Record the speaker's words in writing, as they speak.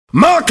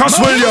Marcus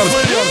Williams.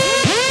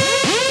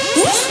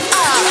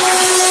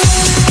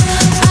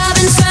 I've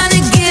been trying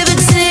to give it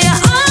to you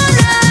all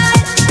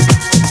night.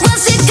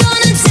 What's it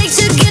gonna take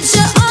to get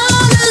you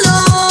all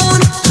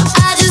alone?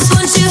 I just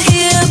want you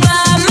here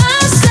by my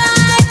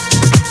side.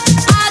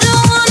 I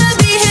don't wanna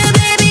be here,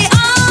 baby,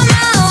 on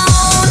my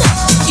own.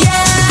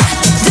 Yeah,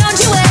 don't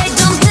you wait,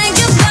 don't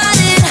think about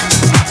it.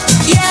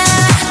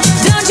 Yeah,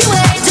 don't you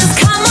wait, just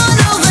come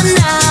on over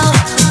now.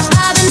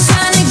 I've been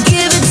trying to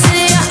give it to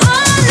you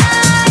all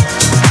night.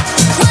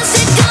 What's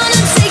it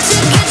gonna take to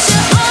get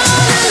you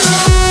all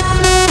alone?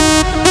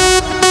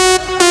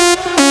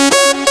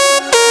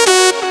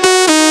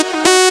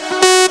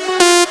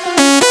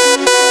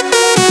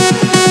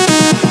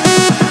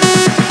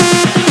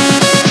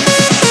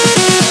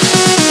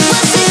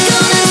 What's it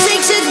gonna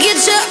take to get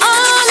you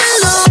all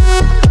alone?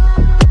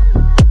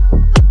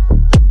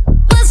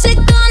 What's it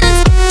gonna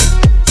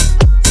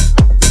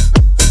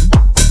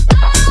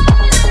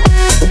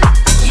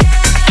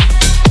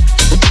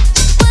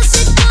What's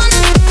it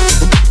gonna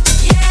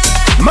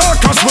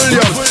Marcus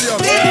Williams.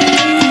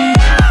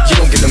 You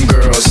don't get them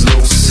girls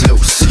loose,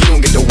 loose. You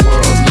don't get the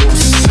world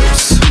loose,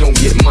 loose. You don't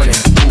get money,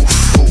 oof,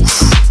 oof.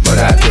 But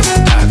I do,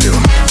 I do.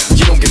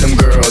 You don't get them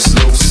girls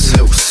loose,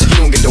 loose. You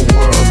don't get the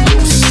world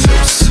loose,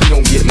 loose. You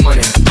don't get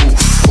money, oof,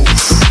 oof.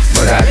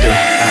 But I do,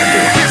 I do.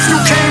 If you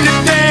came to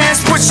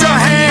dance, put your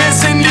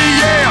hands in the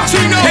air.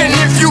 And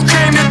if you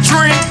came to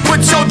drink,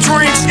 put your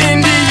drinks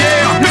in the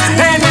air.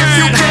 And if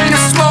you came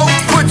to smoke,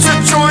 put your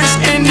joints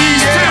in the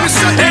air.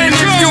 And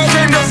if you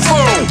came to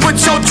fool, put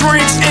your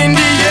drinks in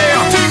the air.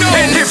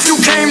 And if you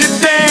came to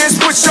dance,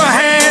 put your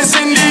hands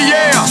in the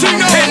air.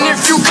 And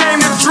if you came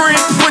to drink,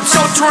 put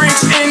your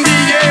drinks in the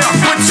air.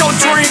 Put your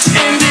drinks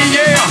in the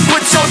air.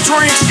 Put your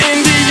drinks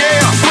in the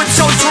air. Put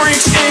your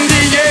drinks in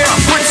the air.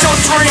 Put your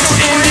drinks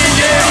in the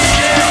air.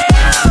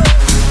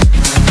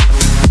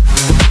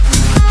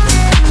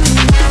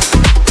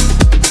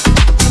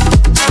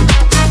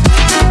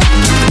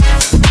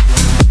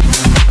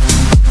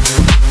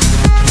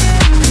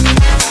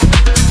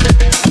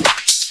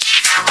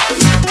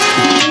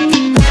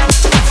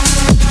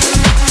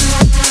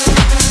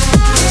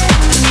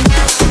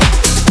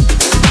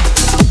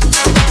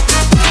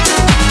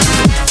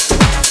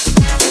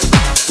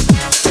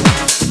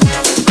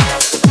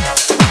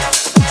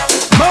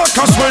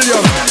 Marcus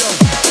Williams.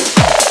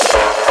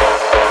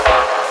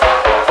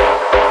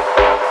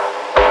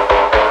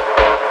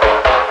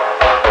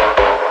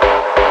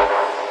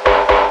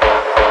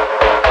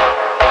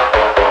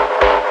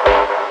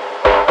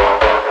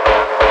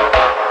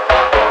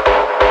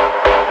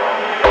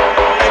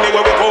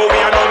 Anywhere we go, we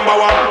are number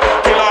one.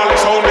 Kill all the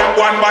sound them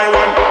one by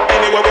one.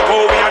 Anywhere we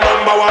go, we are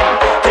number one.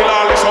 Kill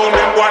all the sound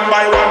them one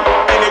by one.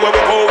 Anywhere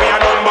we go, we are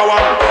number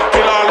one.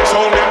 Kill all the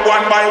sound them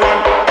one by one.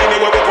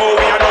 Anywhere we go,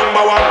 we are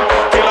number one.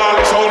 Kill all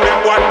the sound them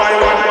one by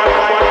one.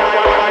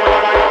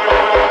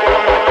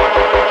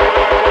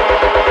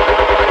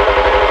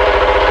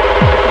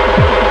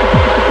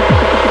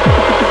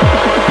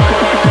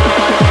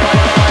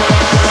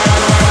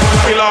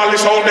 Kill all the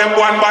sound them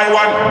one by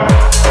one.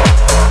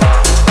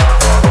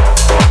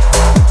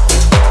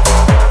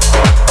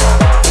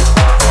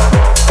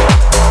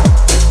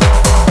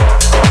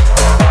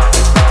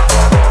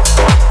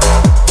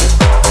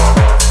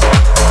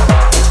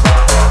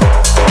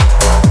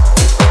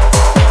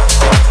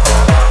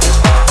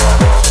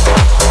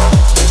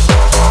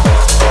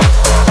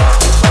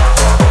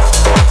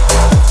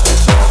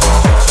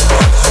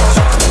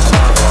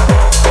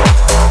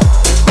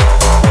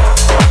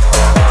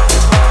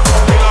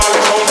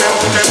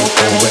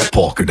 Wear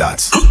polka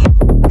dots.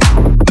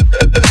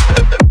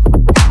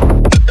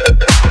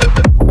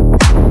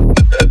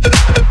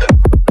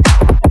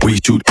 We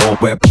shoot all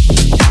web.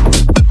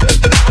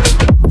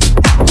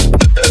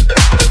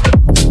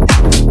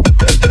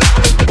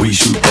 We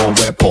shoot all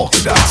wear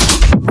polka dots.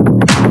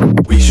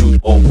 We shoot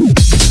all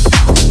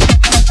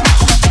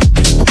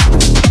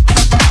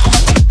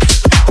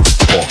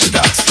polka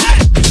dots.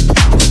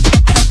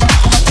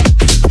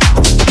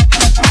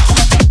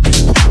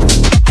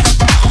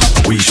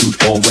 We shoot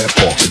all wear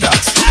polka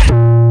dots.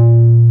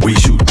 We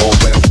shoot all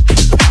web.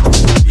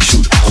 We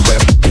shoot all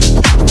web.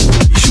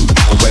 We shoot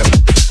all web.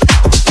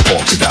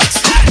 Polka dots.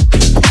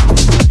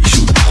 We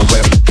shoot all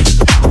web.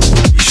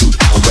 We shoot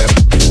all web.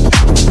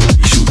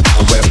 We shoot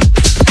all web.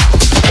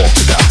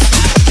 Polka dots.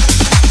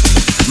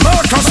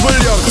 Marcus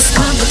Williams. It's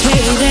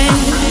complicated,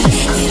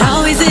 it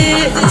always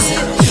is.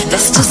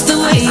 That's just the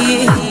way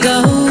it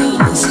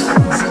goes.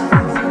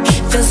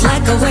 Feels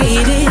like I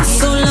waited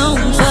so long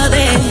for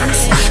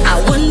this. I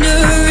wonder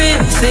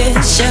if it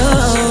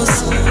shows.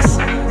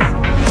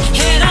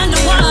 Head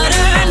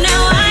underwater,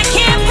 now I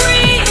can't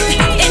breathe.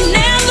 It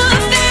never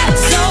felt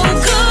so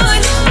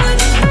good.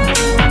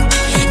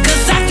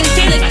 'Cause I can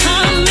feel it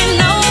coming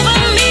over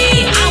me.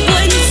 I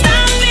wouldn't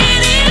stop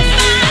it if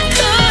I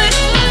could.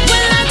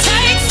 When I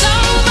take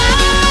over,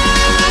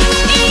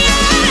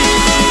 yeah.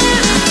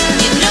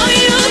 You know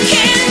you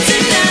can't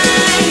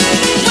deny.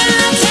 When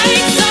I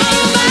take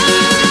over,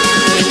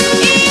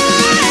 yeah.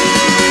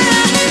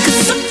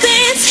 'Cause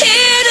something's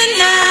here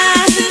tonight.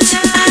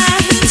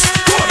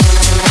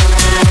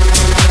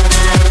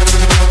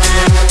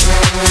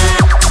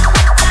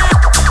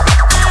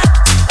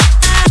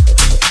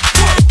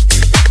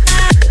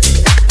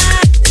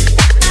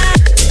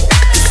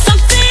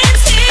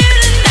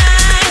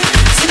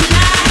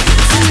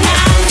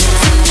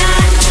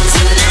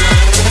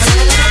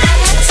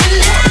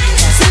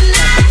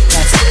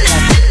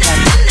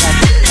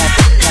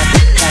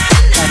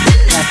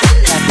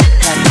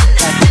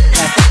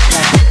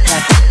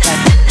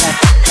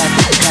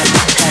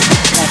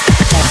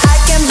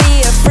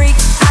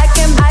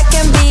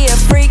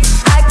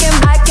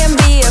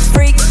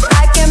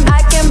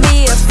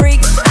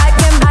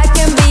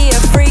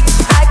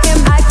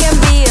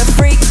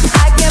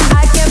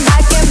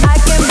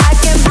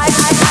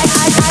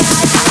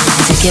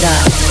 Take it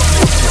up.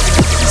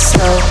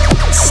 Slow,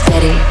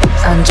 steady,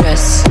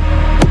 undress.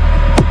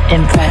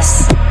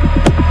 Impress.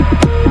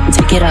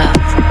 Take it up.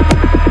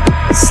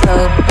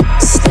 Slow,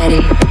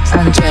 steady,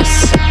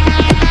 undress.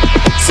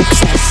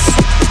 Success.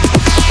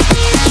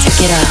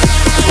 Take it up.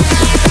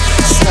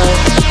 Slow,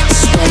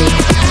 steady,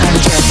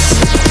 undress.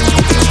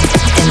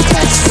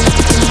 Impress.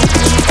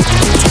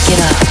 Take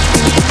it up.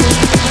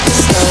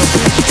 Slow,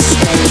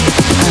 steady,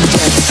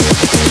 undress.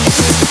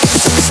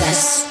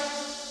 Success.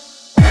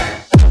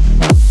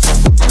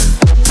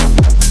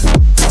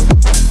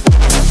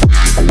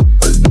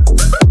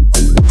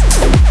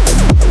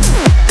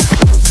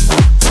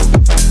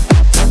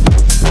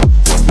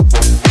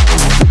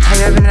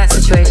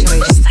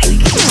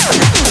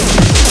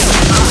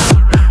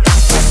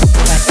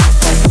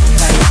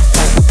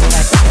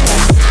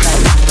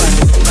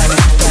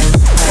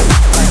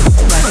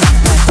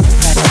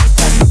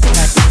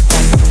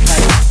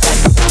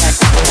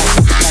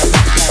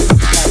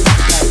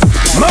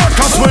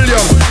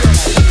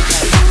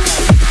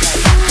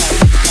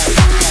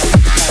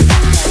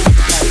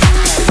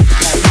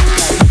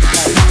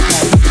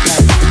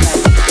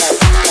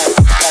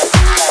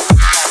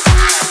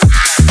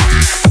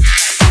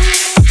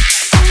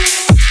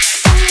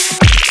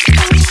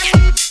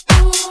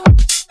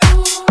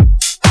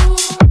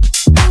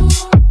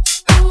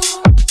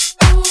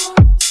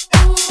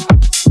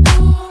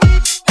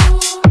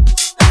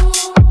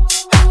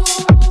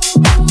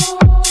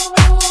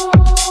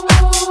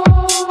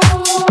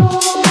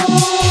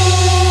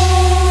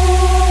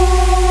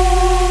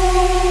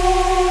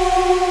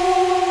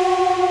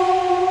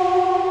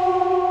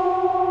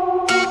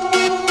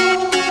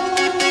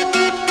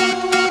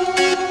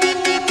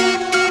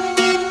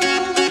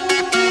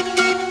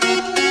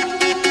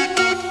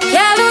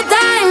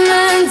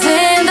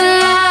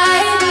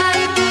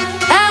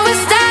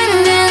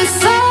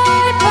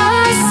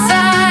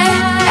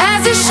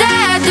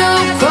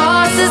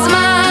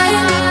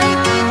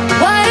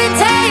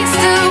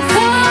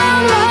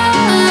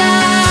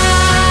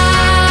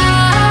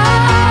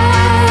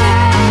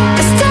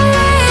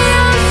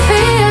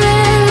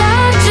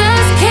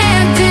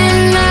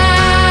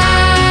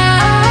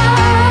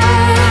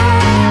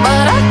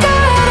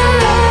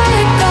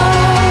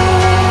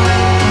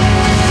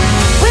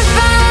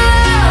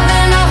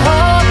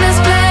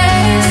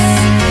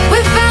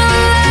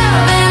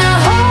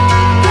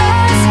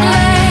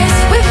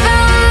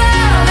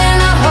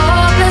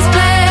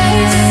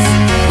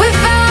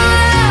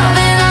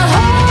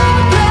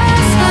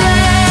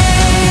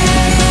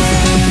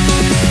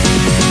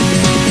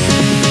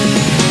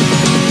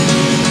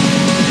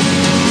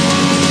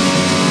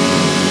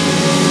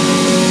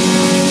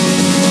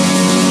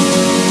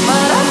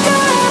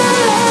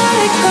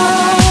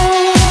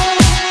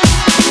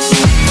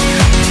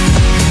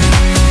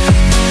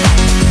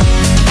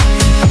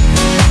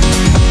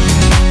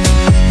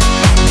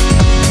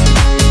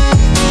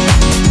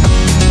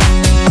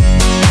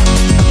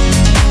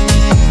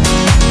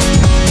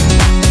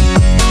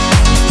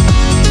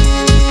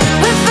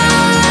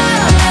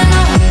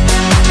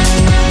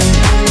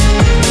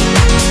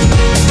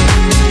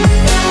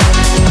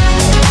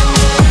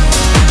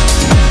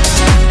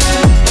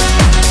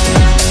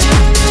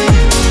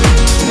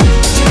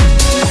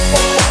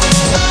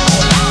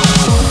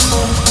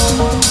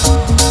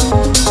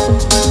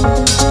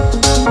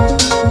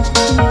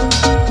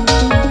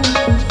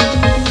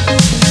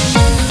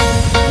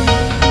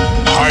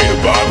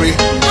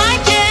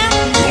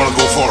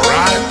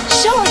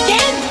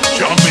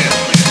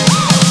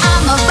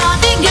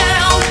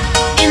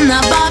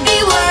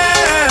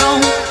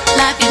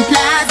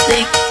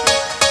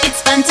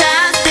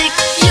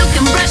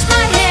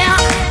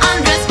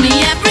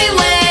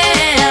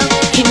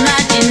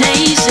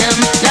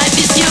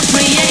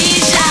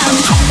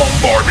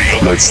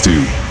 Let's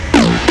do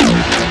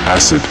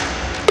acid,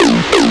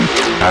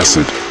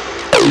 acid,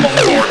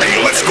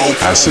 Let's go.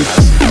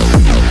 acid.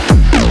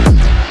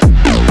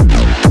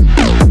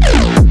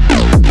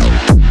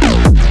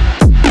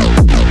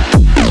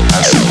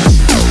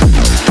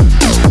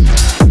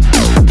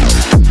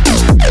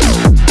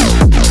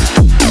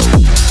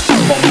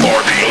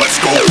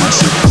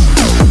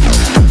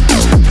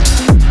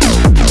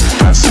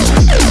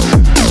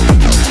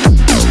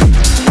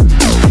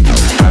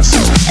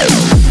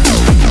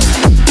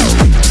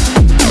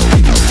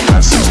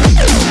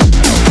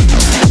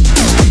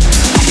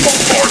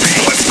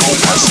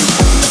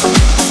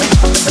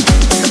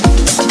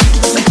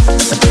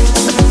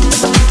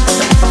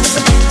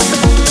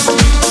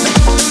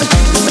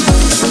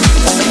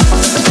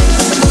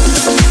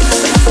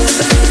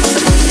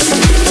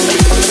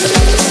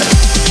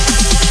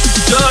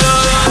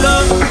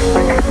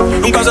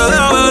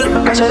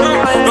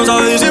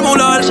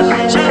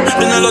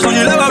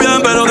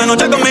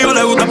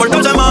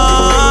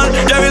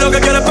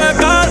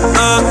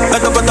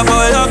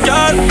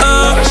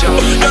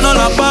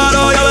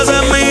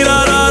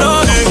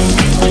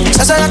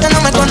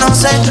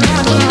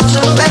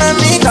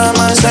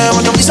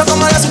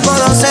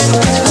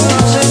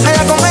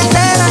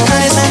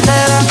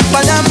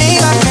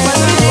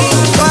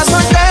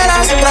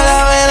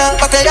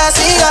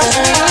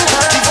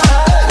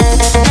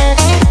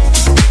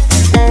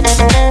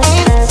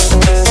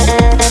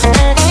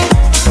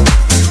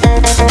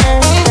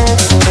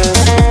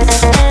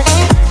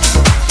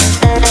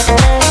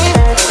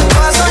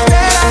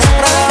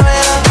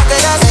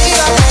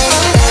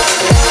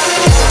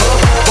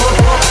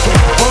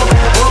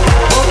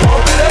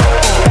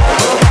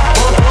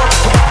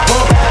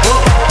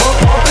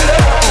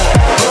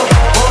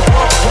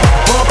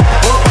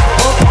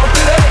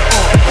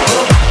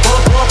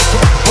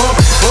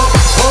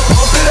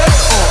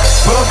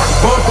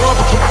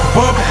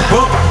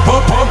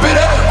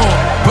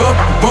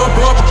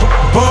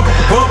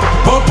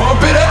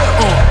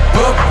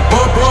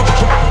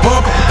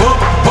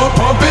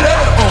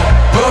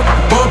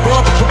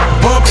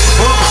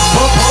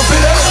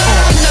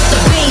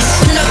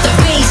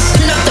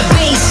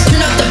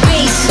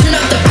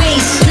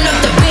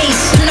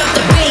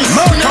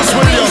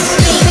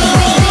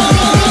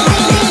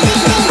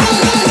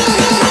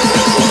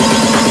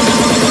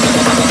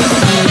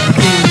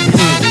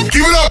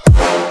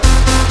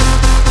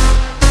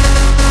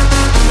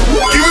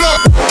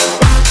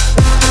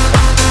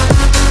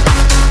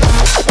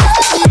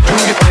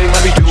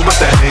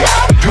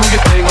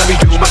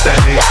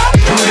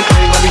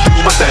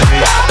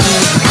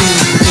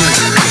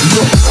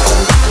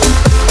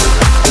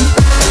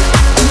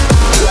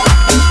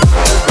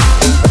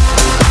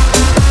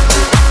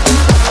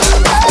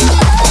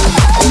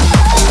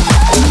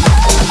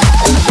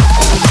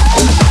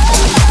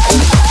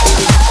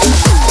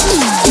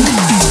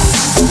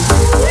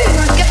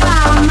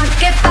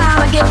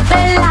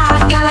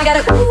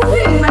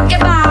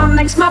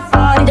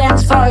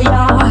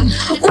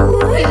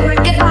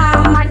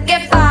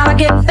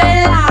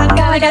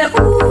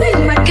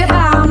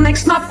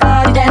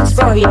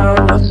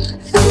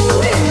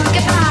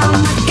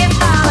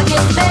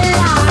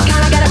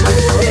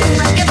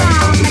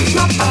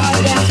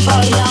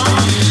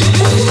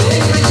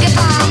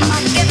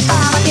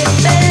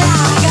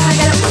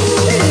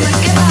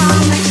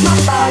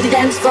 party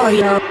dance for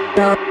you.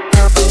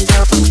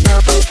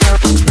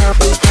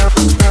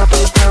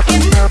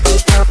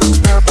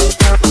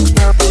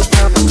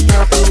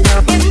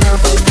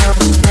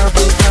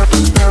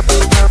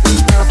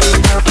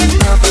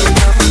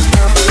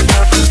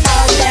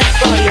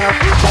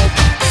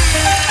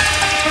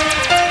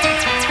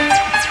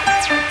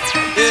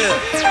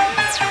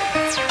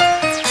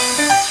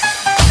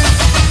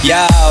 Yo,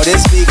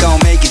 this beat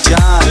gon' make you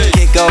jump.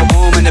 Kick go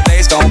boom and the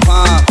bass gon'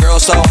 pump. Girl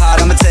so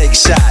hot, I'ma take a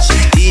shot.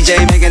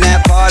 DJ making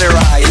that party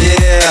right,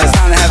 yeah. It's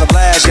time to have a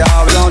blast,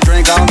 y'all. We gon'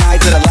 drink all night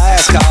to the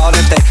last call.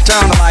 If they turn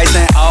on the lights,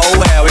 then oh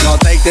well. We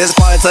gon' take this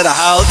party to the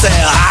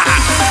hotel.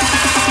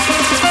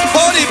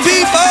 Party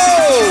people,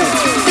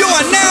 you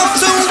are now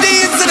tuned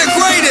in to the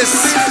greatest.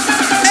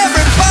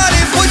 Everybody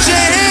put your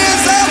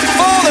hands up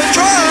for the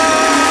drum.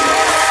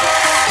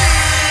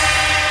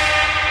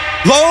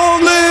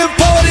 Long live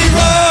party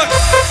rock.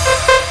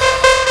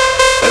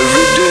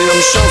 Every day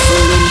I'm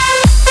shuffling.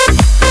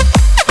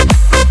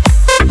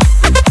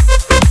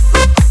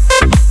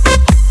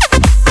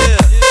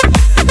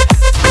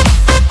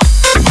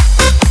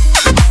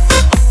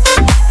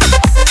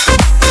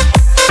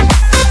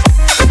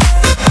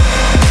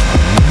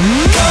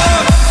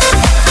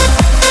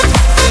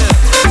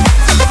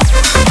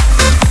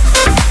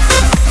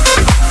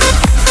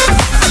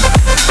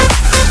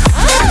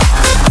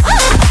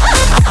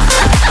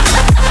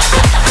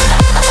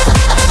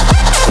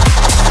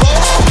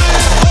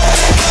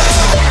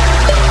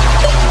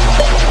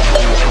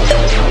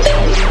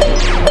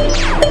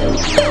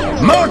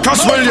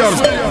 Williams.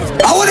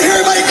 I wanna hear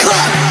everybody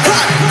clap,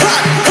 clap,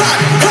 clap, clap,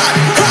 clap,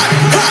 clap,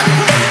 clap.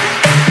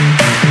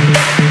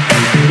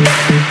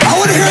 I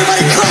wanna hear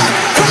everybody clap,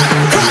 clap,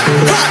 clap,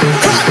 clap,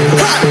 clap,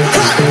 clap,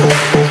 clap.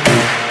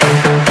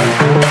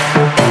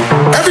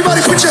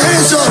 Everybody put your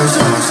hands up.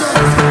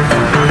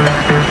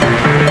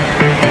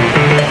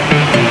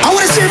 I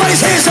wanna see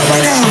everybody's hands up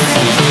right now.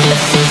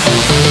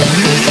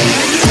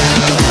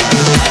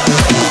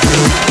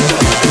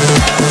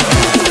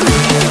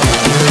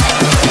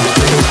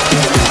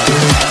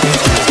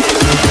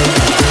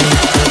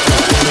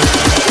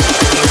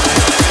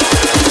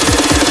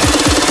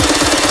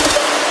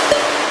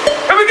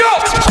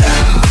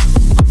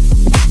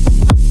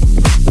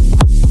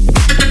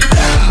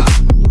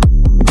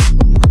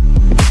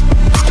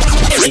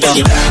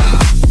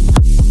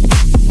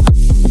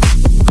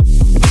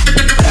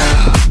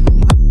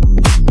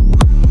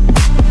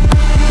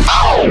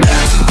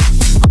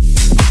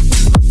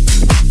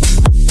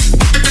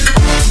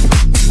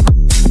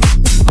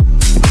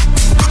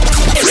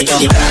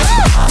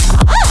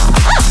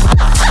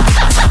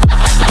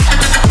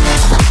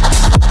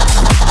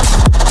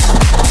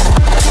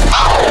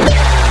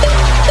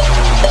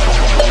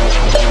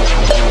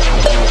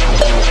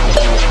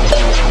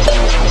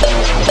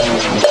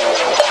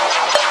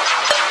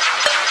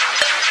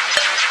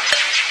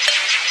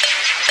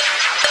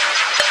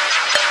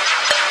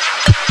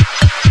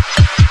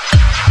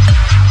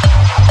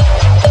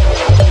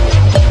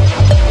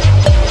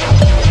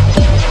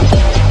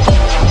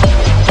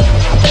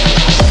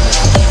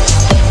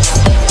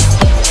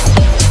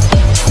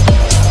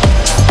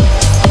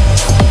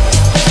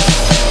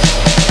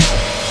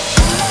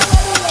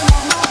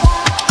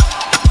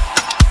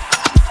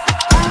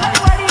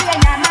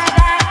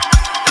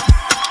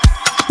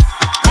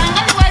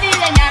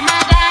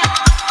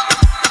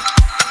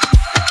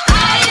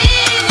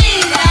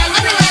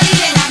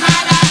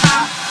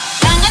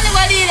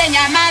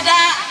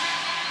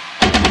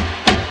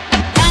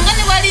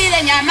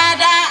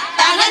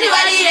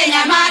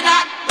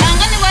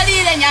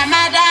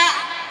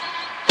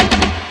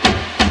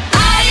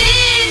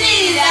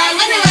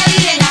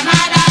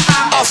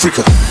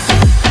 Africa.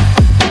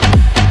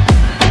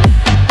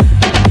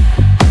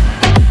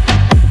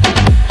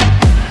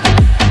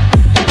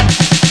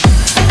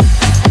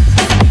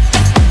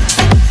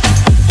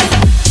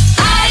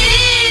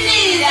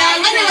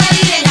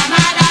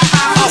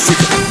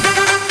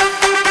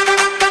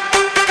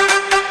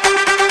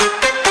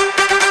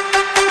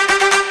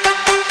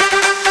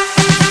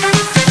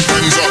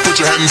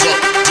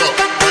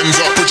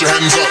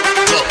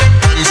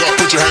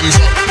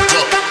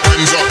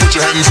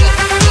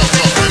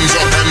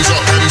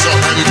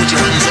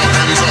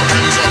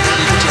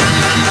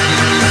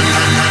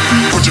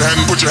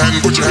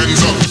 Put your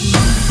hands up.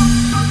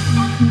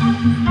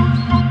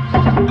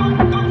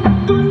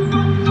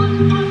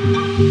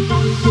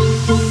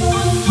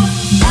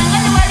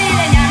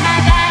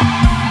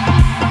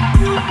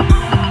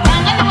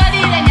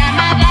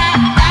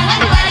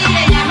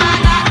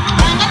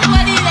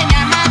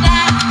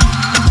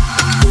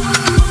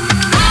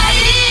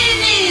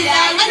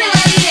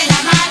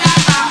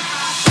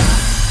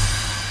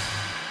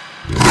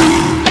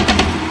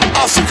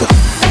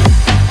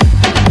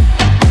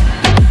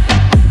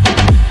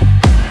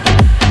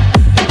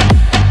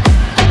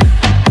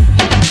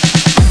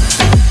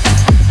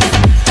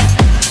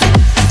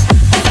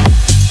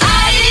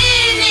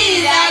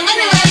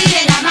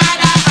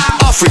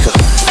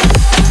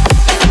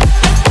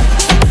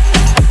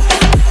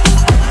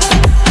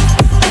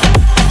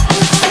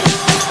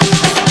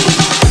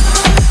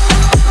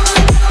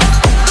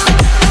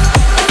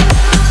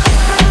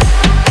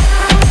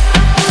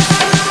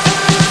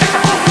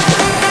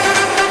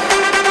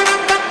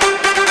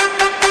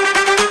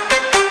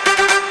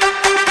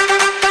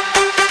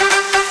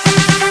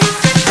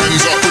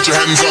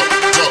 hands up,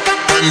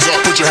 hands up,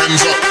 put your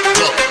hands up,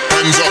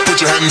 hands up, put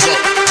your hands up,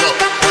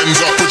 hands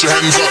up, put your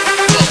hands up,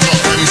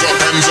 hands up,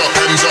 hands up,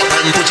 hands up,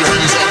 and put your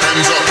hands up,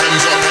 hands up,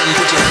 hands up, and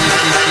put your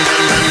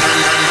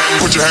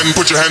hand,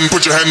 put your hand,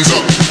 put your hands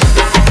up.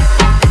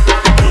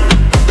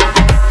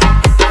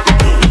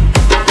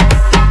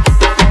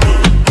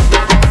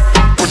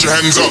 Put your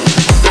hands up.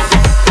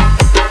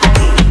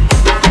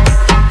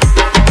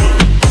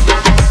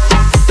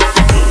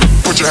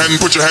 Put your hand,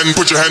 put your hand,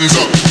 put your hands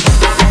up.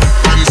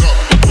 Hands up.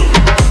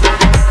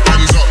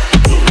 Hands up.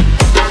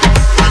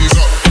 Hands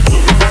up.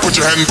 Put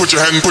your hand, put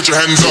your hand, put your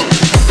hands up.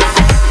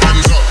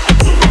 Hands up.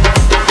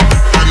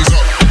 Hands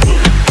up.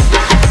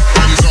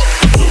 Hands up.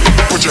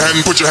 Put your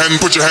hand, put your hand,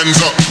 put your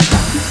hands up.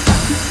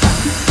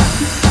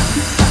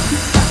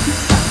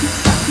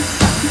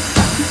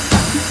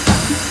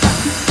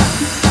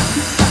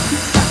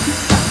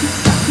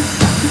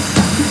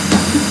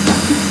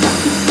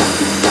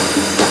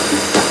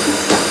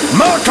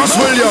 Marcus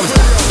Williams.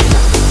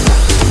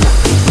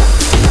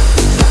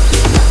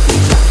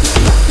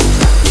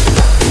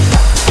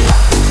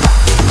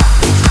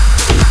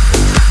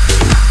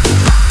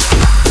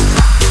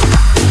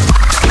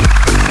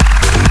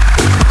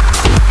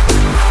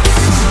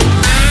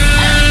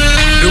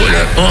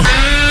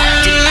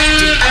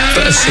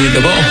 Peça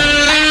da bom.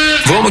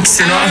 Vamos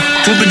ensinar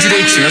tudo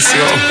direitinho assim,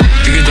 ó.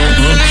 Digidão,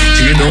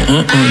 digidão,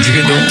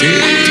 digidão.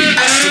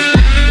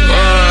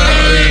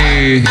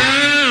 Ai.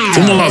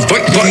 Vamos lá,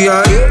 vai,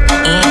 vai.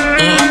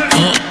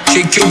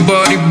 Shake your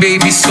body,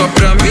 baby, só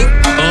pra mim.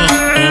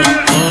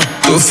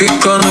 Tô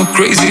ficando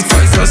crazy,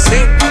 faz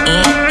assim.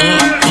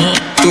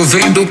 Tô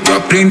vendo que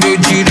aprendeu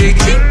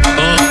direitinho.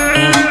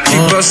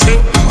 Tipo assim.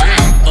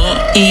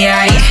 Y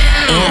ahí,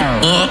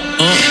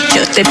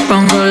 yo te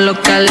pongo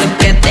loca, lo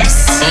que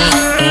des.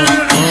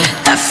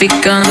 Tá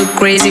ficando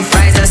crazy,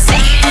 faz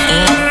assim.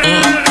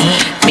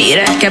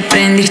 Mira que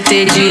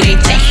aprendiste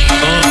direitinho.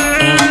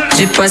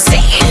 Tipo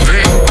assim.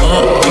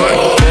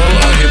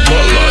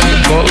 Rebola,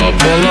 rebola,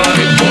 bola,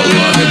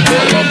 rebola,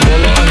 rebola,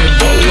 bola,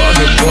 rebola,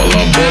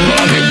 rebola, bola,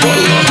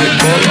 rebola,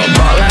 rebola,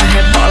 bola,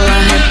 rebola,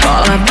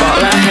 rebola,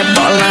 bola,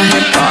 rebola,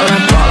 rebola,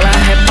 bola,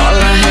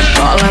 rebola,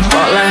 rebola,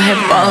 bola,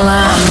 rebola.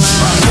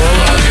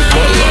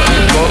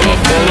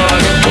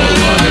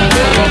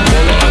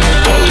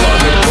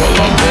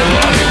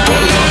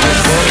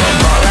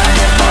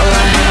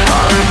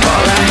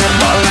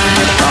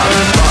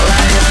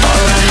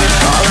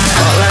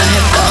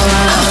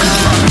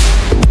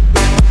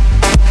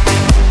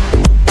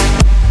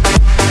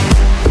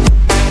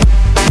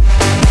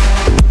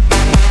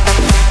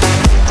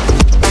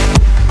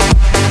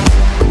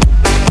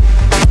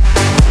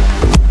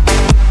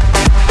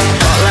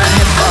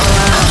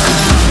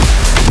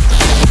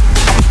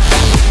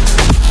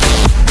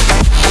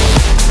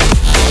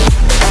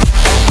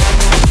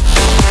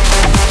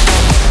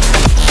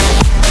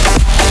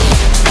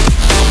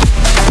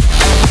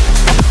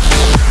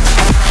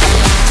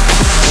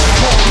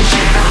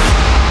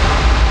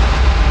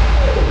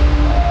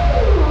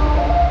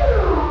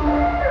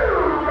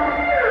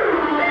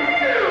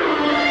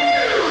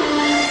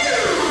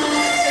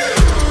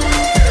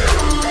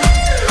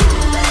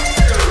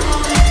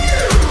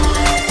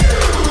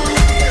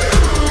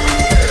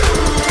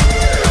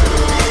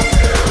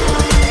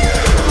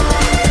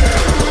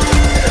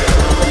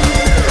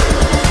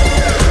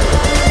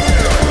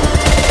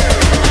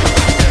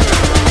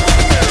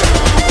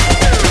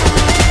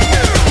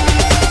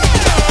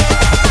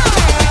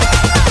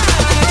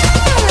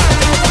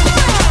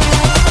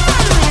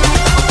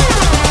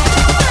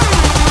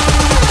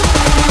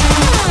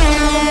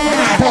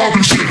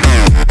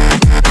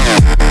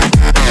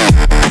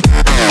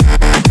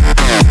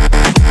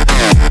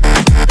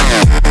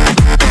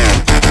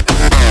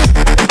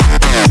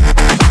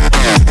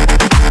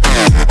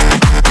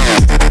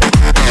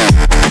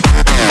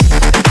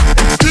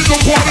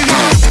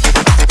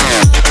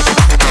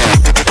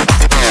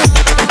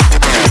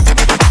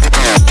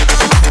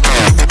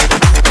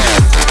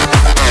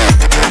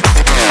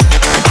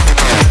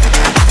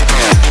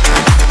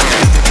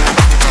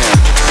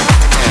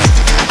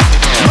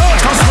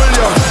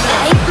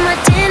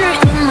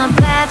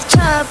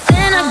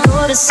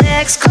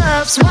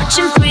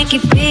 Watching freaky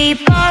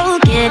people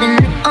getting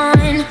it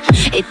on.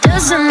 It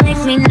doesn't make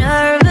me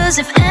nervous.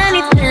 If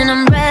anything,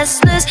 I'm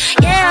restless.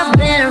 Yeah, I've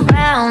been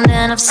around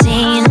and I've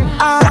seen it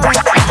all.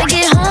 I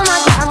get home, I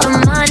got the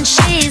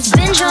munchies.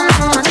 Binge on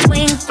all my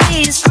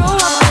Twinkies. Throw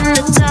up in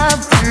the tub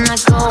when I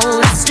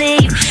go to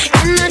sleep.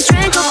 And I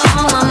drank up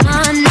all my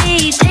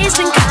money. Days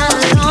been kinda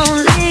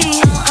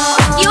lonely.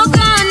 You're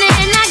gone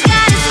and I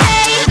gotta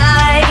stay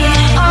high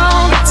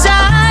all the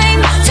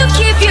time to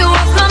keep you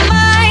off my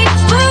mind.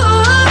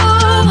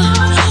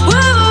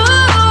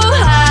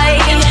 High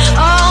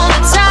all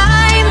the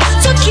time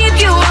to keep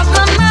you off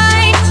my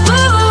mind.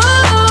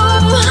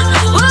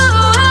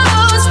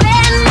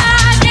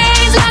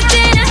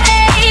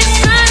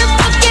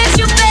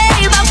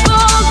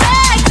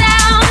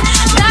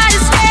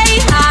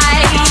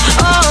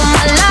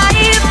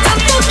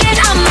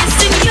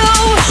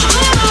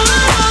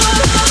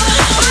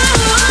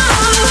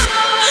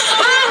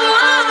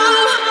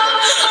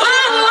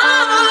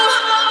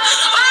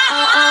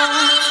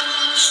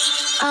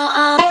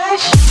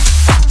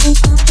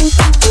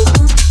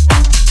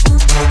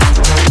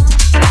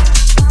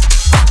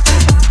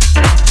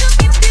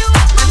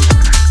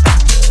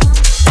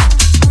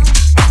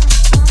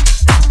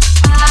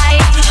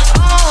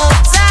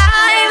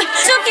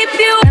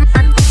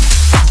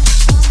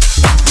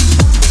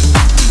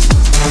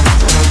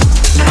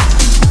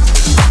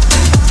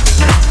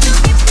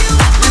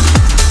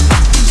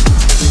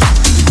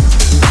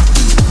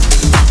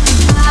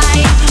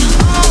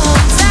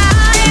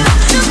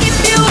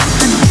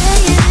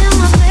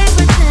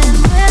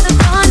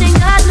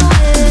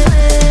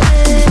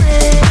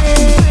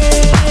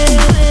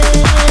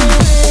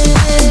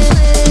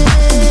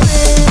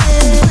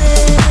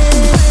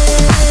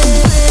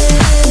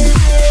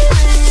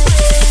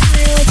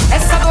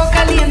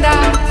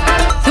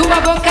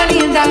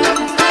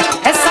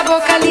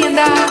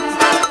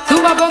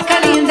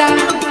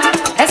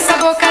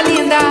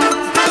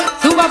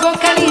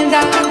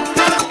 linda,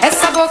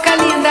 essa boca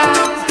linda,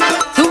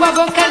 tua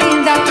boca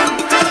linda,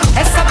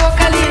 essa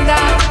boca linda,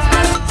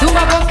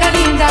 tua boca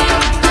linda,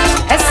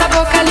 essa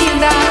boca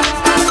linda,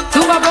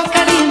 tua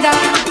boca linda,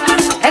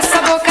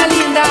 essa boca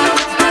linda,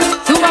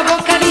 tua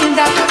boca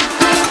linda,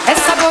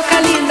 essa boca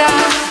linda,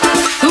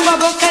 tua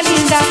boca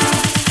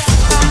linda.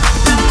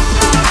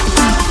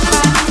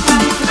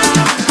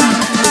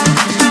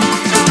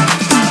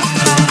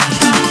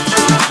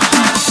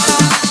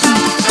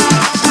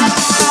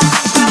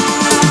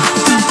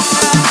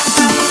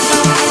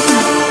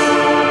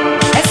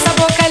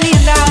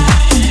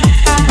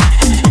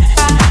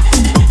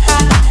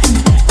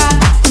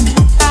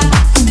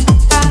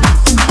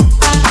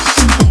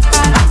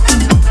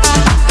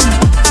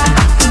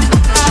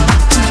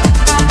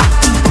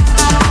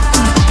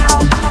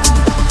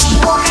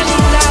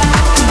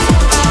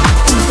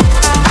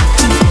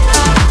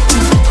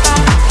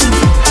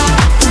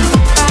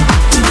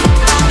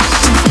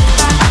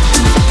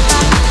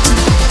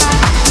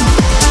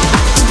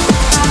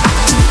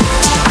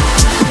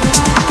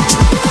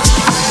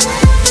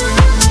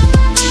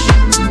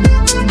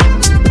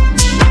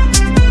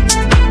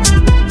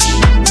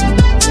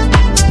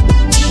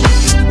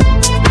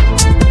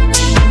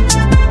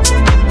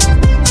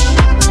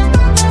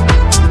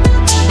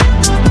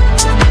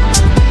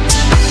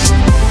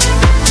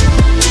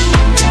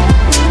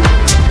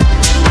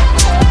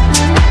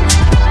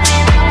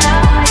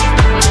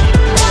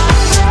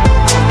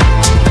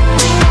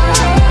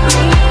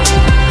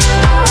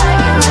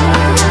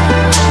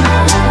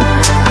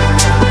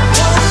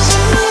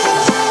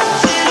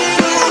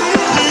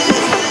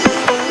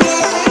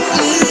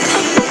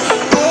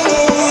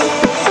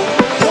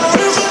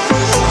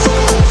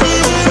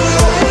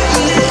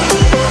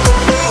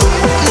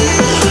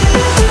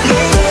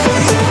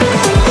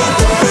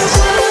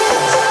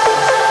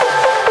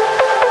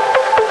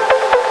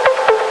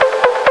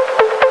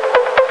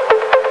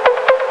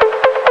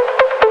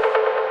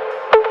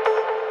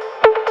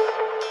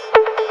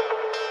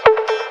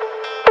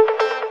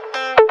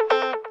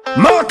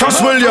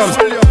 Williams.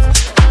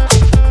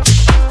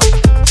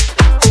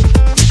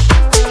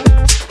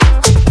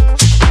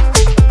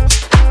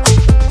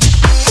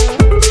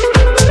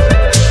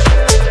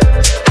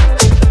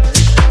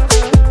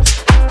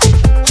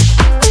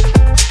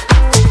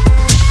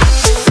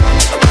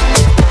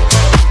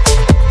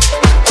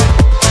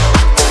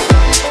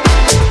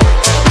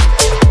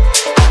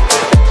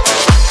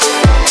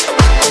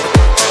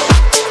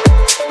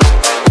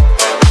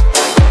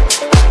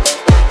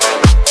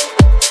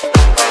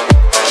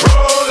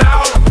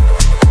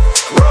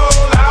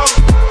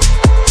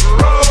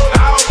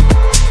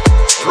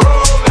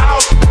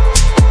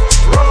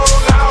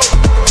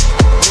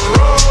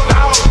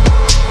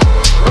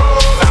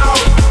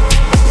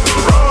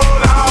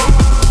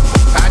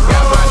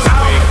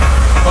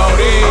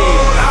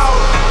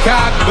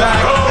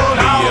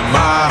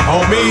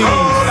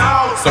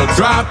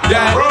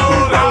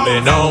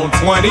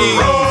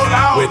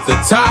 With the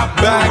top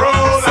back,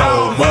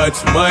 so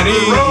much money,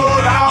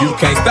 you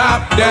can't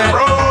stop that.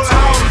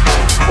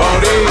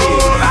 40,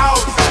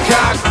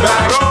 cock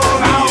back,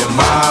 me and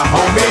my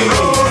homie.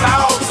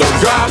 So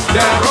drop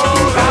that,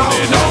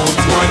 rolling on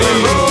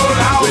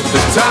 20. With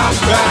the top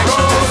back,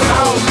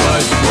 so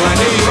much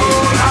money,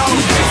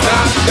 you can't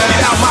stop that.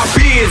 Get out my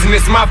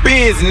business, my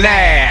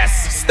business.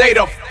 Stay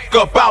the fuck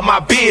up out my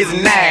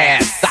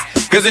business,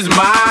 cause it's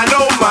mine,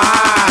 oh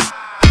mine.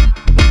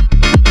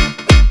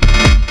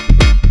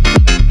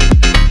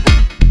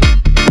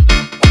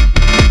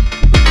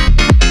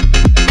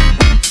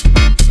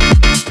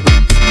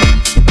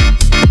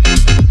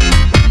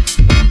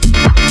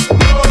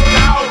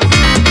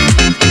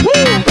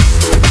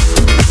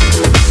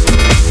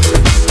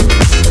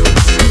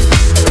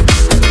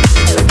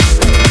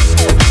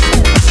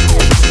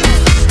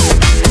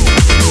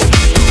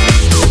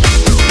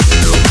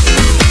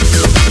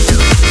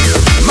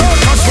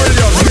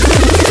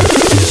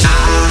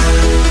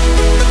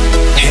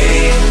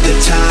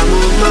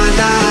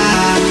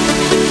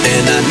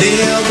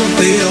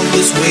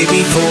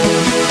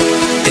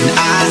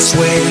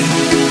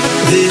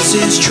 This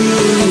is true,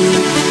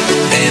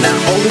 and I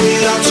owe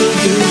it all to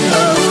you.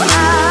 Oh, I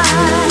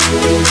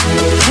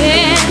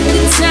had the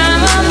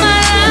time of my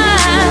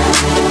life,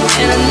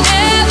 and I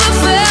never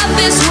felt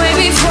this way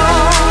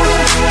before.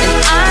 And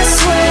I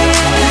swear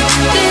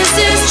this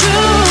is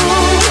true,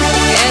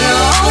 and I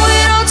owe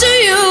it all to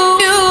you.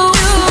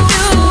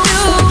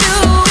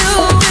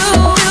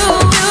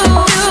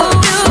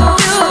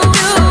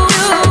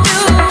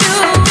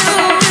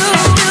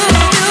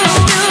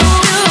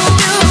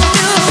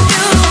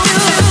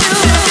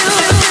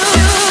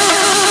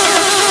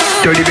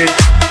 Dirty bitch.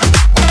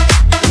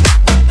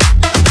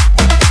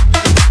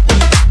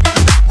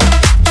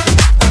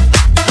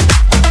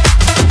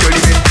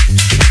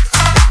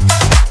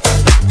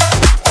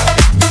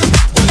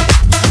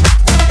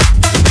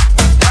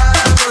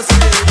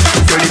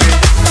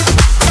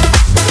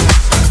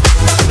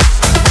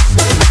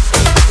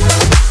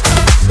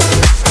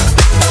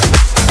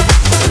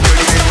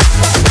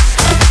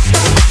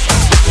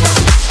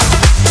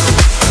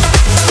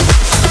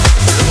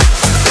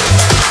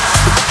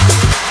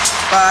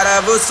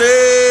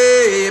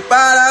 você,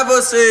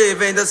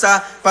 vem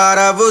dançar.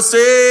 Para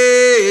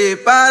você,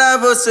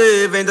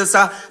 vem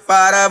dançar.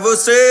 Para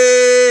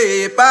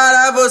você,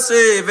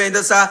 vem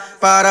dançar.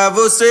 Para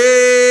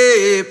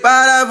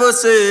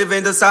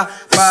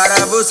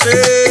você,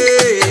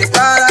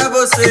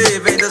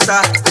 vem dançar. Para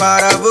você,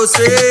 vem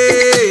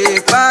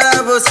dançar.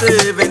 Para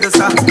você, vem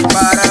dançar.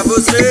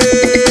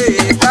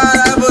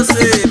 Para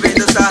você, vem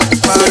dançar.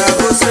 Para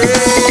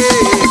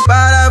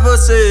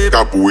você,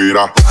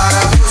 capoeira.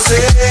 Para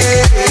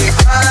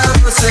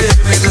você,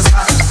 vem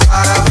dançar.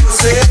 Para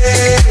você,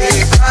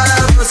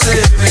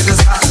 vem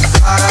dançar.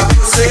 Para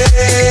você,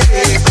 vem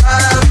dançar.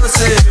 Para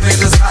você, vem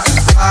dançar.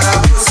 Para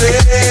você,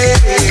 vem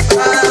dançar.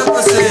 Para você,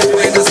 vem dançar. Para você, vem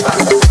dançar.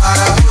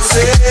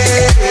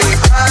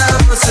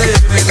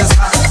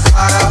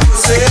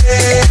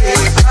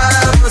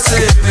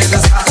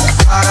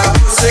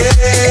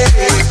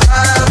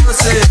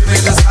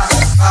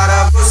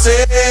 Para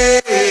você,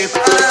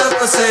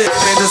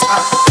 vem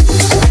dançar.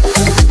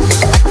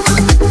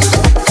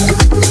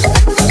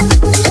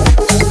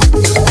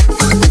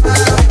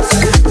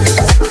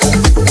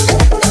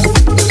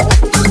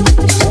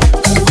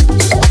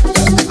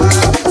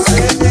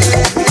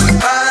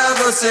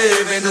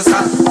 Vem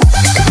dançar.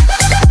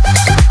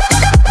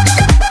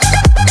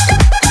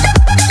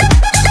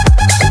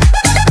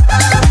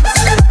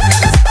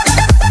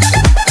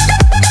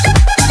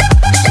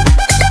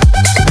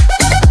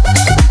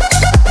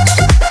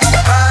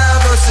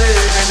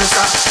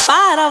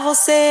 Para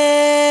você.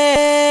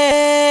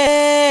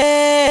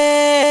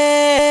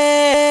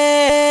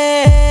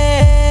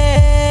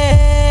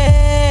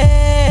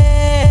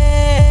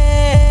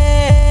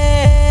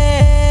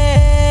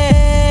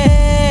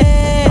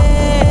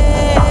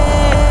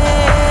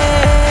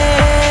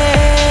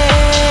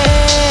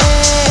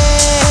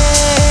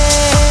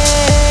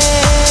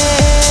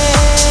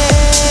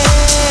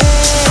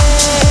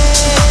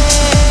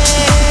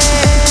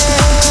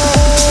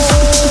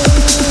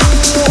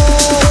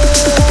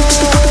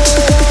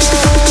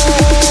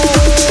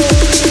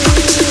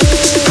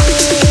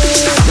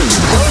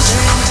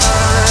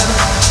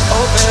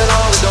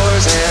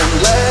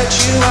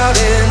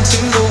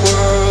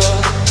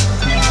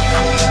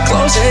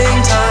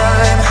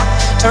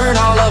 Turn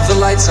all of the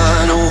lights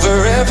on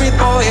over every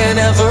boy and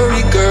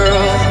every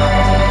girl.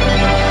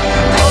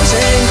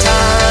 Closing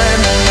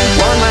time,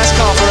 one last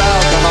call for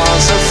alcohol,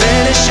 so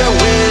finish your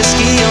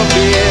whiskey or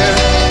beer.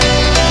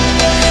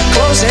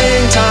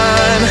 Closing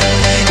time,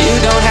 you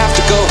don't have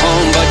to go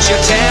home, but you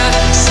can't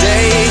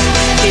stay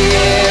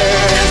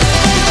here.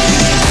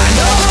 I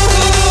know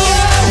who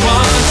I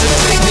want to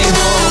take me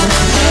home.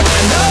 I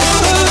know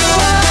who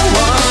I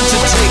want to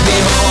take me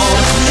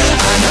home.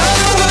 I know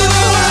who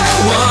I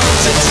want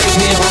to take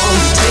me home.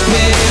 Take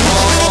me home.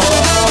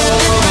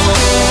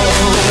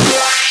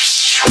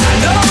 I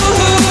know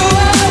who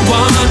I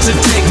want to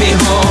take me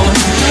home.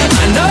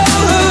 I know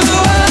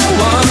who I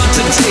want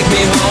to take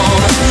me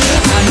home.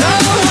 I know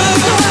who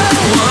I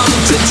want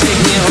to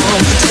take me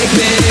home. Take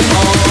me